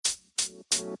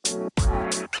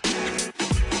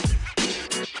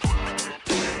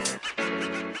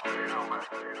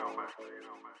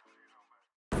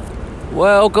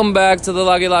Welcome back to the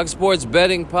Locky Lock Sports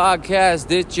Betting Podcast.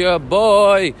 It's your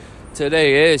boy.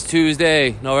 Today is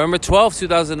Tuesday, November 12th,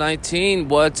 2019.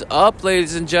 What's up,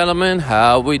 ladies and gentlemen?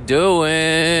 How we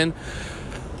doing?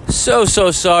 So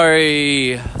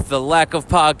sorry. The lack of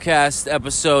podcast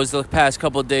episodes the past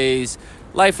couple days.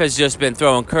 Life has just been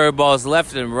throwing curveballs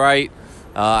left and right.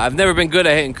 I've never been good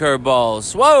at hitting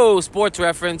curveballs. Whoa, sports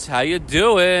reference. How you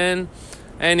doing?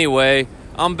 Anyway,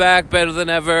 I'm back better than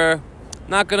ever.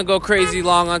 Not going to go crazy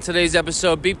long on today's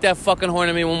episode. Beep that fucking horn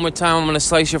at me one more time. I'm going to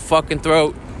slice your fucking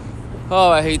throat. Oh,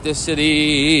 I hate this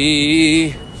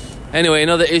city. Anyway,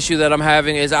 another issue that I'm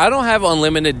having is I don't have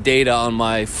unlimited data on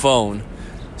my phone.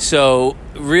 So,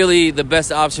 really, the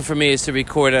best option for me is to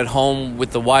record at home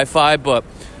with the Wi-Fi. But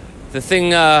the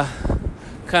thing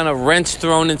kind of wrench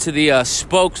thrown into the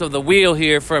spokes of the wheel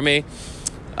here for me is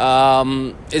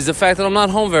the fact that I'm not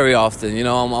home very often. You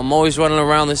know, I'm always running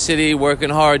around the city, working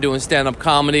hard, doing stand-up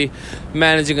comedy,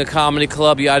 managing a comedy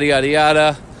club, yada, yada,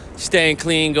 yada, staying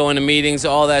clean, going to meetings,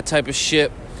 all that type of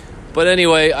shit. But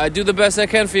anyway, I do the best I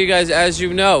can for you guys, as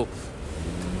you know.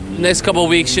 Next couple of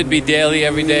weeks should be daily,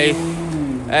 every day,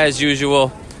 as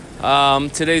usual.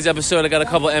 Today's episode, I got a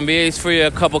couple NBAs for you,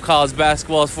 a couple college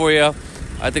basketballs for you.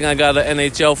 I think I got an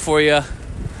NHL for you.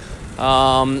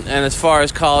 And as far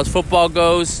as college football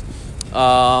goes,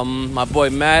 my boy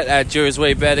Matt at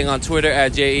Jersway Betting on Twitter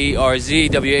at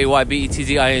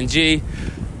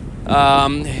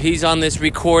JerswayBetting. He's on this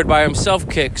record by himself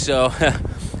kick, so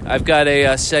I've got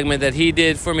a segment that he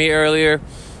did for me earlier.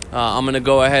 I'm going to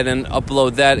go ahead and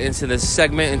upload that into this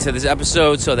segment, into this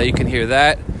episode, so that you can hear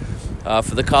that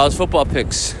for the college football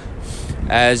picks.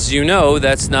 As you know,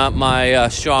 that's not my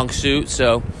strong suit,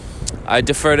 so I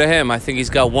defer to him. I think he's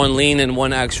got one lean and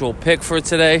one actual pick for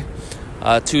today.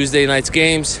 Tuesday night's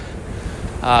games.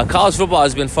 College football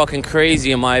has been fucking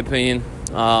crazy in my opinion.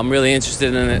 I'm really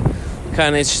interested in it.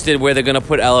 Kind of interested where they're going to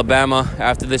put Alabama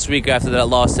after this week, after that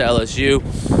loss to LSU.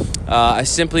 I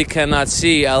simply cannot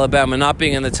see Alabama not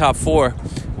being in the top four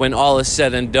when all is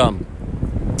said and done.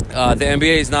 The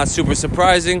NBA is not super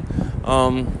surprising.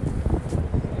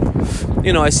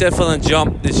 I said from the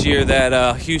jump this year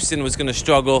that Houston was going to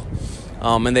struggle,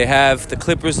 and they have. The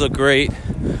Clippers look great.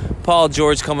 Paul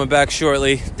George coming back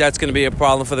shortly. That's going to be a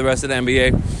problem for the rest of the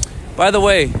NBA. By the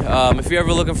way, if you're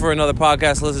ever looking for another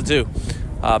podcast to listen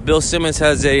to, Bill Simmons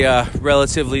has a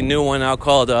relatively new one out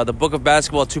called The Book of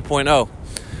Basketball 2.0.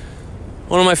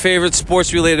 One of my favorite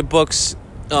sports-related books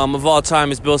of all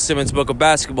time is Bill Simmons' Book of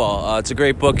Basketball. It's a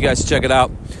great book. You guys should check it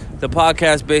out. The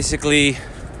podcast basically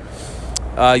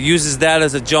uses that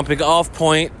as a jumping off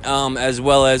point, as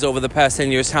well as over the past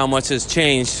 10 years how much has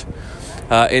changed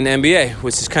in NBA,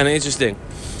 which is kind of interesting.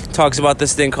 Talks about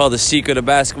this thing called The Secret of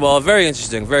Basketball. Very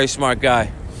interesting, very smart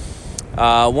guy.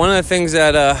 One of the things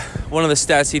that one of the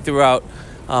stats he threw out,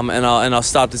 and I'll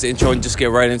stop this intro and just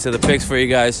get right into the picks for you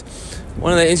guys.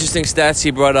 One of the interesting stats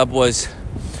he brought up was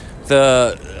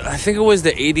I think it was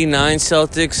the 89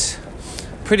 Celtics.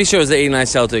 Pretty sure it was the 89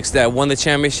 Celtics that won the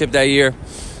championship that year.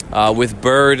 With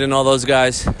Bird and all those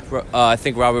guys. I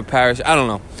think Robert Parrish. I don't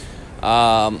know.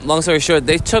 Long story short,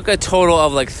 they took a total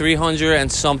of like 300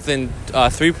 and something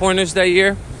three-pointers that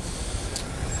year.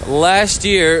 Last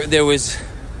year, there was,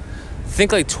 I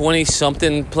think, like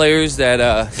 20-something players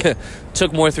that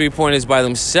took more three-pointers by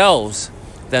themselves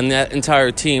than that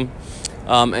entire team.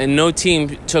 And no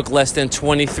team took less than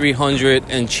 2,300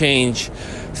 and change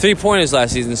three-pointers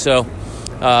last season. So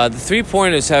the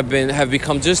three-pointers have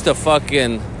become just a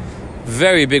fucking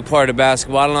very big part of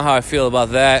basketball. I don't know how I feel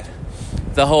about that.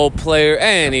 The whole player.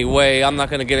 Anyway, I'm not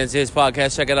going to get into his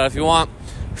podcast. Check it out if you want.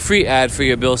 Free ad for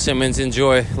your Bill Simmons.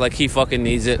 Enjoy like he fucking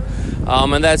needs it.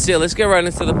 And that's it. Let's get right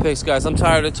into the picks, guys. I'm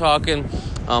tired of talking.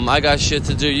 I got shit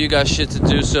to do. You got shit to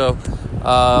do. So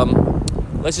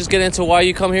let's just get into why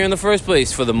you come here in the first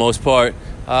place for the most part.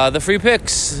 The free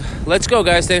picks. Let's go,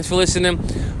 guys. Thanks for listening.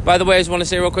 By the way, I just want to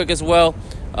say real quick as well,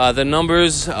 the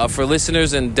numbers for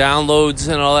listeners and downloads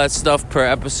and all that stuff per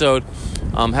episode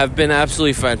have been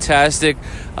absolutely fantastic.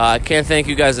 I can't thank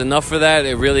you guys enough for that.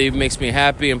 It really makes me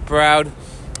happy and proud.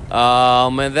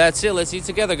 And that's it. Let's eat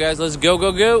together, guys. Let's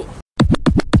go.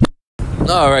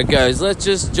 All right, guys. Let's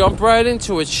just jump right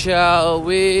into it, shall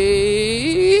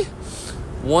we?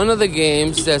 One of the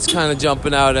games that's kind of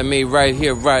jumping out at me right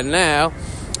here, right now,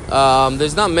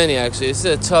 there's not many, actually. It's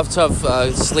a tough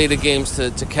slate of games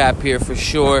to cap here for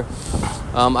sure.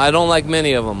 I don't like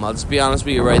many of them. I'll just be honest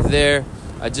with you right there.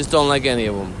 I just don't like any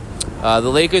of them. The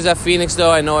Lakers at Phoenix,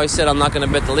 though, I know I said I'm not going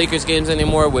to bet the Lakers games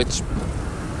anymore, which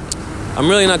I'm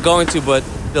really not going to, but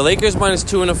the Lakers minus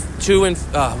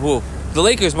the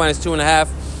Lakers minus 2.5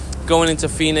 going into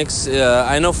Phoenix.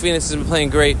 I know Phoenix has been playing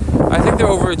great. I think they're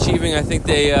overachieving. I think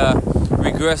they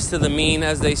regress to the mean,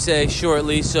 as they say,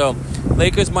 shortly. So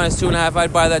Lakers minus 2.5.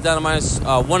 I'd buy that down to minus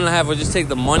 1.5, or just take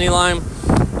the money line.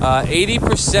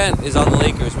 80% is on the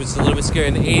Lakers, which is a little bit scary,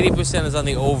 and 80% is on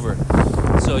the over.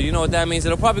 So you know what that means.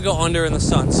 It'll probably go under in the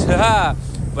Suns.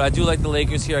 But I do like the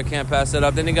Lakers here. I can't pass that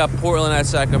up. Then you got Portland at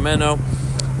Sacramento.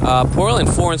 Portland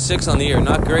 4-6 on the year.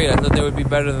 Not great. I thought they would be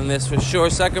better than this for sure.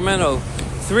 Sacramento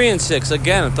 3-6.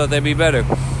 Again, I thought they'd be better.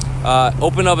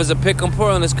 Open up as a pick on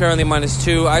Portland is currently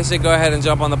 -2. I say go ahead and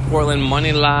jump on the Portland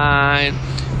money line.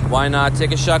 Why not?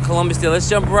 Take a shot, Columbus Day. Let's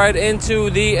jump right into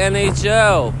the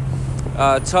NHL.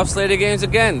 Tough slate of games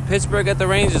again. Pittsburgh at the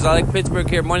Rangers. I like Pittsburgh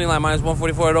here. Money line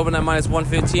 -144. It opened at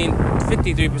 -115.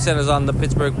 53% is on the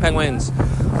Pittsburgh Penguins.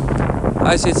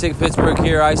 I say take Pittsburgh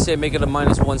here. I say make it a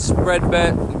 -1 spread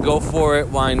bet. Go for it.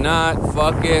 Why not?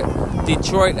 Fuck it.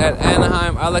 Detroit at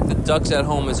Anaheim. I like the Ducks at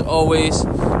home as always.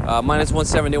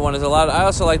 -171 is a lot. I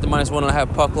also like the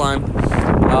 -1.5 puck line.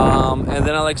 And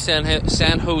then I like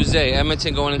San Jose.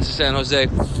 Edmonton going into San Jose.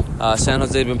 San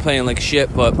Jose been playing like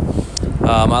shit, but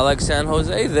I like San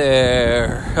Jose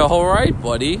there. All right,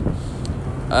 buddy.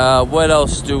 What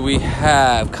else do we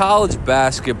have? College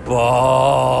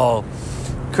basketball.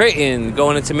 Creighton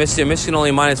going into Michigan. Michigan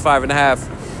only -5.5.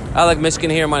 I like Michigan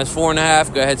here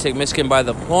 -4.5. Go ahead, take Michigan by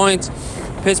the points.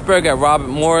 Pittsburgh at Robert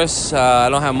Morris. I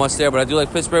don't have much there, but I do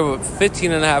like Pittsburgh. But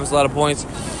 15.5 is a lot of points.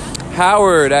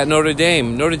 Howard at Notre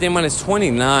Dame. Notre Dame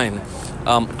 -29.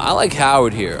 I like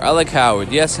Howard here. I like Howard.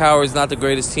 Yes, Howard's not the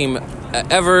greatest team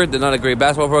ever. They're not a great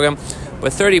basketball program,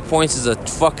 but 30 points is a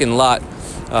fucking lot.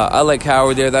 I like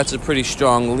Howard there. That's a pretty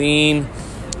strong lean.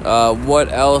 What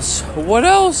else?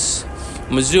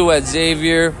 Mizzou at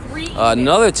Xavier.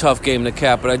 Another tough game to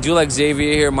cap, but I do like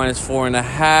Xavier here,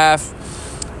 -4.5.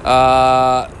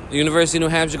 University of New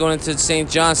Hampshire going into St.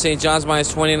 John's. St. John's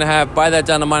 -20.5. Buy that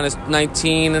down to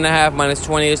 -19.5.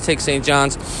 -20 is take St.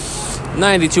 John's.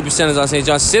 92% is on St.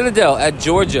 John's. Citadel at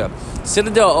Georgia.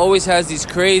 Citadel always has these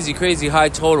crazy high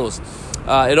totals.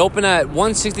 It opened at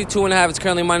 162.5. It's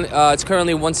currently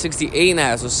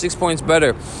 168.5, so 6 points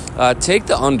better. Take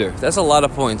the under. That's a lot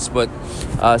of points, but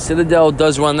Citadel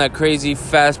does run that crazy,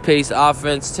 fast-paced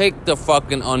offense. Take the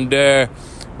fucking under.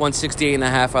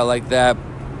 168.5. I like that.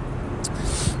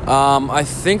 I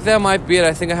think that might be it.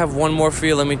 I think I have one more for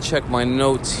you. Let me check my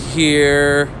notes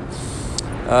here.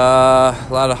 A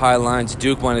lot of high lines.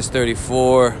 Duke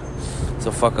 -34. It's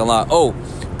a fucking lot. Oh,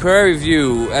 Prairie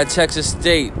View at Texas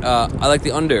State. I like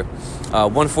the under.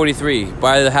 143.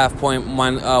 Buy the half point.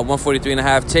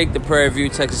 143.5. Take the Prairie View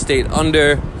Texas State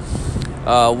under.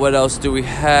 What else do we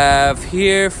have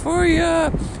here for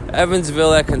you?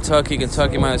 Evansville at Kentucky.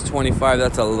 Kentucky -25.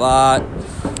 That's a lot.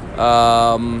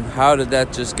 How did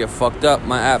that just get fucked up?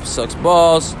 My app sucks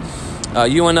balls.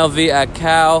 UNLV at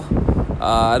Cal.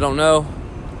 I don't know.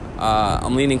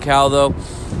 I'm leaning Cal though.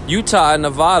 Utah at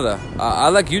Nevada. I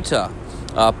like Utah.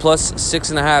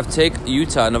 +6.5. Take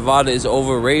Utah. Nevada is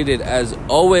overrated as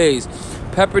always.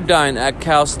 Pepperdine at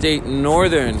Cal State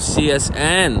Northern.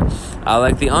 CSN. I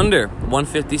like the under.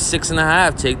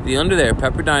 156.5. Take the under there.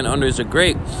 Pepperdine unders are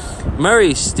great.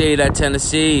 Murray State at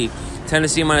Tennessee.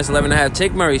 Tennessee -11.5.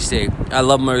 Take Murray State. I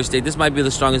love Murray State. This might be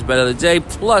the strongest bet of the day.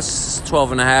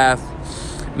 +12.5.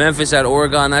 Memphis at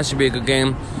Oregon. That should be a good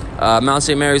game. Mount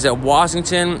St. Mary's at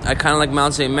Washington. I kind of like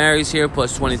Mount St. Mary's here.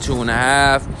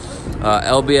 +22.5.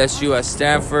 LBSU at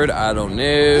Stanford. I don't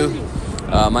know.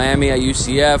 Miami at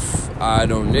UCF. I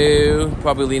don't know.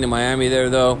 Probably leaning Miami there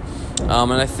though.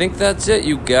 And I think that's it,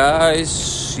 you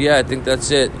guys. Yeah, I think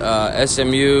that's it.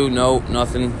 SMU. No,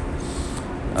 nothing.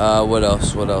 What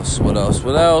else?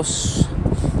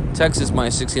 Texas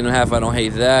 -16.5. I don't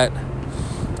hate that.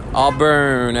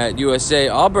 Auburn at USA.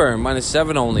 Auburn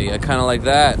 -7 only. I kind of like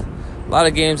that. A lot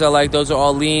of games I like. Those are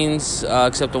all leans,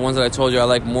 except the ones that I told you I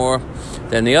like more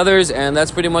than the others. And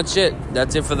that's pretty much it.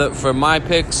 That's it for my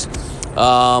picks.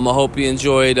 I hope you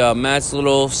enjoyed Matt's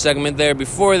little segment there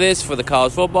before this for the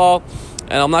college football.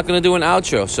 And I'm not going to do an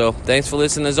outro. So thanks for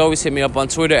listening. As always, hit me up on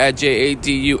Twitter at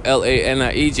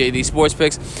JADULANIE, JD Sports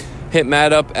Picks. Hit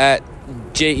Matt up at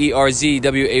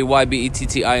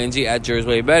JERZWAYBETTING at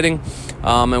Jersey Betting.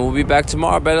 And we'll be back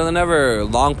tomorrow better than ever.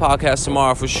 Long podcast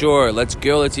tomorrow for sure. Let's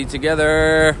go. Let's eat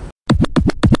together.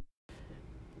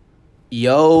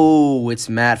 Yo, it's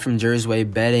Matt from Jersey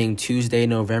Betting. Tuesday,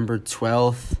 November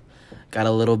 12th. Got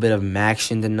a little bit of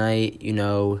action tonight. You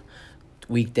know,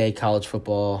 weekday college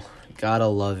football. Gotta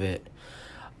love it.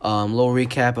 Little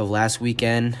recap of last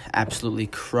weekend. Absolutely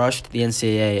crushed the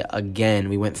NCAA again.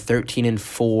 We went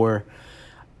 13-4.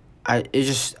 It's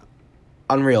just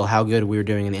unreal how good we were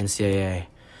doing in the NCAA.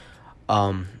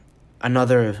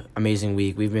 Another amazing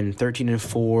week. We've been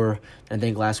 13-4. I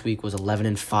think last week was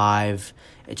 11-5.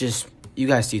 It just, you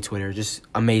guys see Twitter, just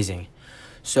amazing.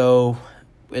 So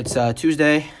it's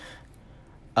Tuesday,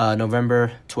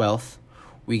 November 12th.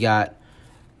 We got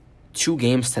 2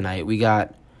 games tonight. We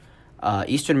got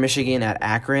Eastern Michigan at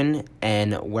Akron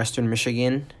and Western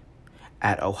Michigan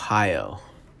at Ohio.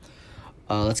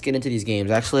 Let's get into these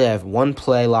games. Actually, I have one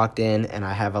play locked in, and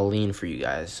I have a lean for you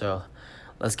guys. So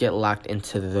let's get locked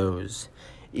into those.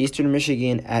 Eastern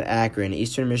Michigan at Akron.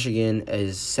 Eastern Michigan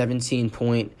is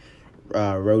 17-point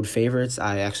road favorites.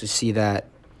 I actually see that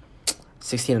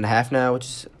 16.5 now, which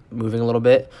is moving a little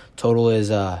bit. Total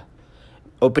is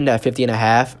opened at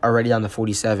 50.5, already on the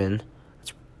 47.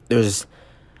 There's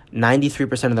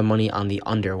 93% of the money on the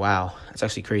under. Wow, that's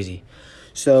actually crazy.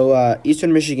 So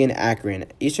Eastern Michigan, Akron.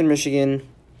 Eastern Michigan,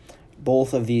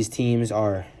 both of these teams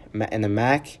are in the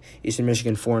MAC. Eastern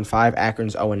Michigan 4-5,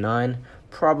 Akron's 0-9.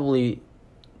 Probably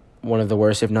one of the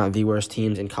worst, if not the worst,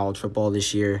 teams in college football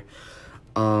this year.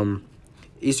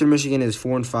 Eastern Michigan is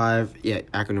 4-5. Yeah,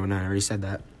 Akron 0-9. I already said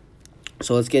that.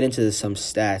 So let's get into some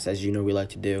stats, as you know we like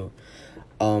to do.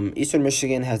 Eastern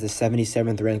Michigan has the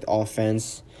 77th ranked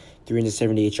offense,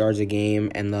 378 yards a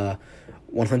game, and the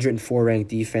 104 ranked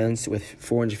defense with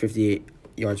 458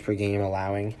 yards per game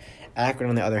allowing. Akron,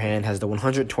 on the other hand, has the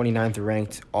 129th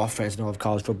ranked offense in all of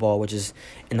college football, which is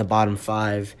in the bottom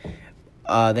 5.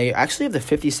 They actually have the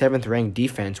 57th ranked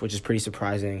defense, which is pretty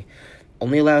surprising.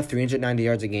 Only allow 390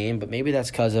 yards a game, but maybe that's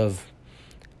because of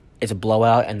it's a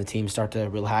blowout and the teams start to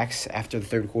relax after the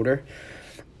third quarter.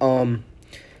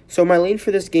 So my lean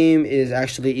for this game is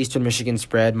actually Eastern Michigan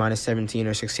spread, minus 17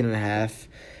 or 16.5.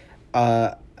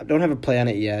 I don't have a play on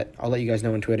it yet. I'll let you guys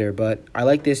know on Twitter, but I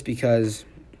like this because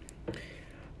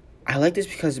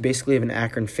basically of an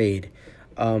Akron fade.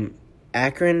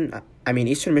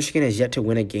 Eastern Michigan has yet to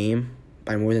win a game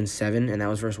by more than 7, and that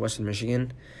was versus Western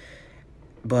Michigan.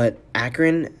 But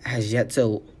Akron has yet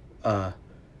to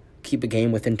keep a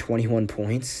game within 21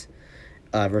 points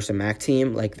versus a MAC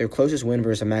team. Like, their closest win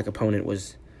versus a MAC opponent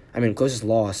closest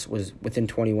loss was within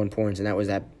 21 points, and that was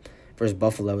at versus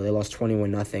Buffalo. They lost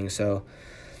 21-0. So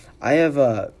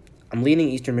I'm leaning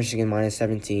Eastern Michigan minus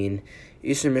 17.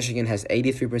 Eastern Michigan has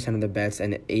 83% of the bets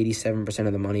and 87%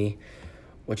 of the money,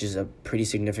 which is a pretty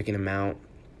significant amount.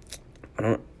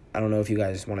 I don't know if you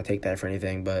guys want to take that for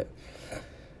anything, but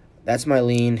that's my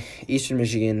lean. Eastern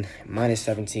Michigan minus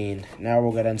 17. Now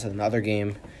we'll get into another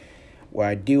game where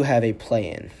I do have a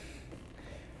play-in.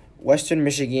 Western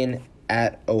Michigan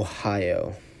at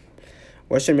Ohio.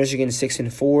 Western Michigan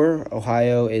 6-4.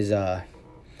 Ohio is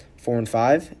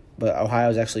 4-5, but Ohio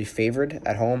is actually favored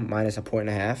at home minus a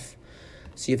 1.5.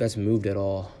 See if that's moved at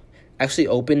all. They actually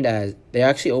opened as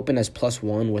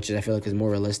 +1, which I feel like is more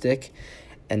realistic,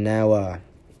 and now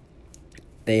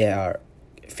they are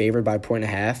favored by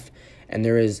 1.5, and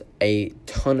there is a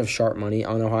ton of sharp money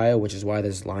on Ohio, which is why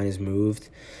this line is moved.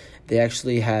 They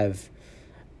have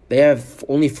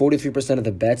only 43% of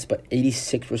the bets, but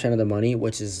 86% of the money,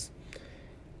 which is,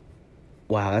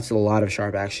 wow, that's a lot of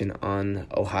sharp action on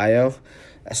Ohio.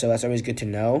 So that's always good to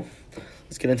know.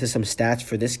 Let's get into some stats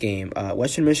for this game.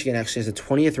 Western Michigan actually has the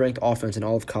 20th ranked offense in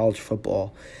all of college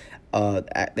football.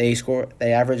 They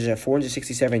average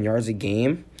 467 yards a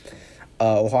game.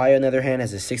 Ohio, on the other hand,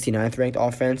 has a 69th ranked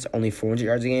offense, only 400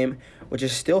 yards a game, which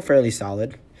is still fairly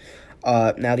solid.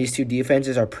 Now these two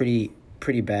defenses are pretty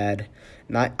bad.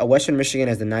 Western Michigan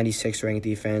has the 96th ranked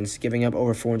defense, giving up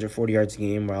over 440 yards a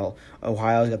game, while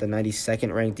Ohio's got the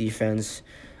 92nd ranked defense,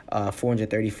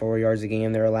 434 yards a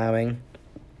game they're allowing.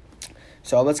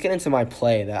 So let's get into my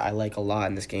play that I like a lot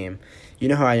in this game. You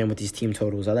know how I am with these team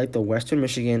totals. I like the Western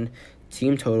Michigan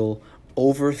team total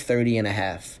over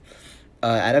 30.5.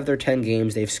 Out of their 10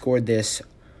 games, they've scored this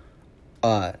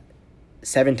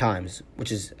 7 times,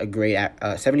 which is a great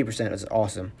 70%. Is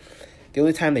awesome. The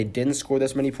only time they didn't score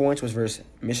this many points was versus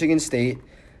Michigan State,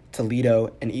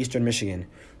 Toledo, and Eastern Michigan,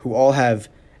 who all have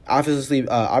obviously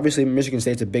Michigan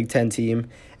State's a Big Ten team,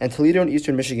 and Toledo and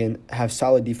Eastern Michigan have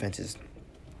solid defenses.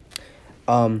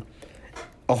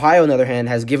 Ohio, on the other hand,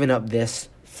 has given up this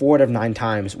 4 out of 9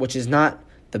 times, which is not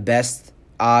the best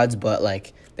odds, but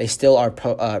they still are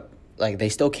they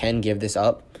still can give this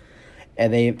up,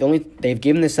 and they've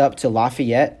given this up to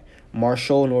Lafayette,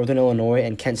 Marshall, Northern Illinois,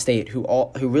 and Kent State,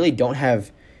 who really don't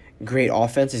have great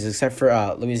offenses except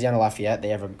for Louisiana Lafayette. They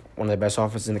have one of the best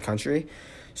offenses in the country.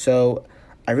 So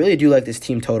I really do like this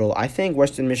team total. I think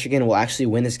Western Michigan will actually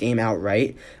win this game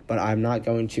outright, but I'm not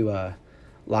going to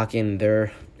lock in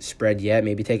their spread yet.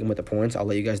 Maybe take them with the points. I'll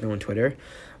let you guys know on Twitter.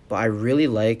 But I really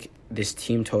like this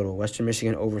team total. Western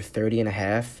Michigan over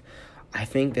 30.5. I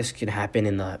think this could happen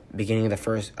in the beginning of the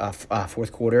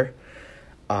fourth quarter.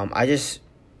 I just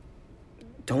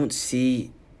don't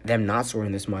see them not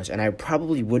scoring this much, and I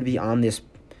probably would be on this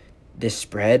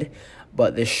spread,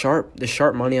 but the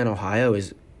sharp money on Ohio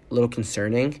is a little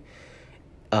concerning.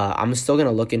 I'm still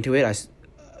gonna look into it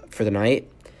for the night,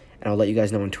 and I'll let you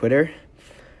guys know on Twitter.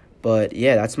 But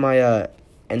yeah, that's my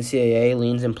NCAA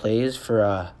leans and plays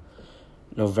for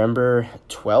November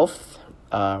 12th.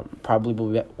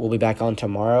 Probably we'll be back on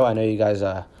tomorrow. I know you guys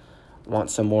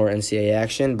want some more NCAA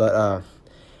action, but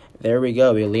there we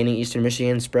go. We're leaning Eastern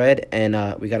Michigan spread,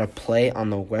 and we got to play on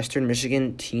the Western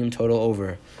Michigan team total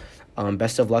over.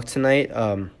 Best of luck tonight.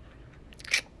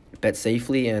 Bet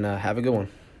safely, and have a good one.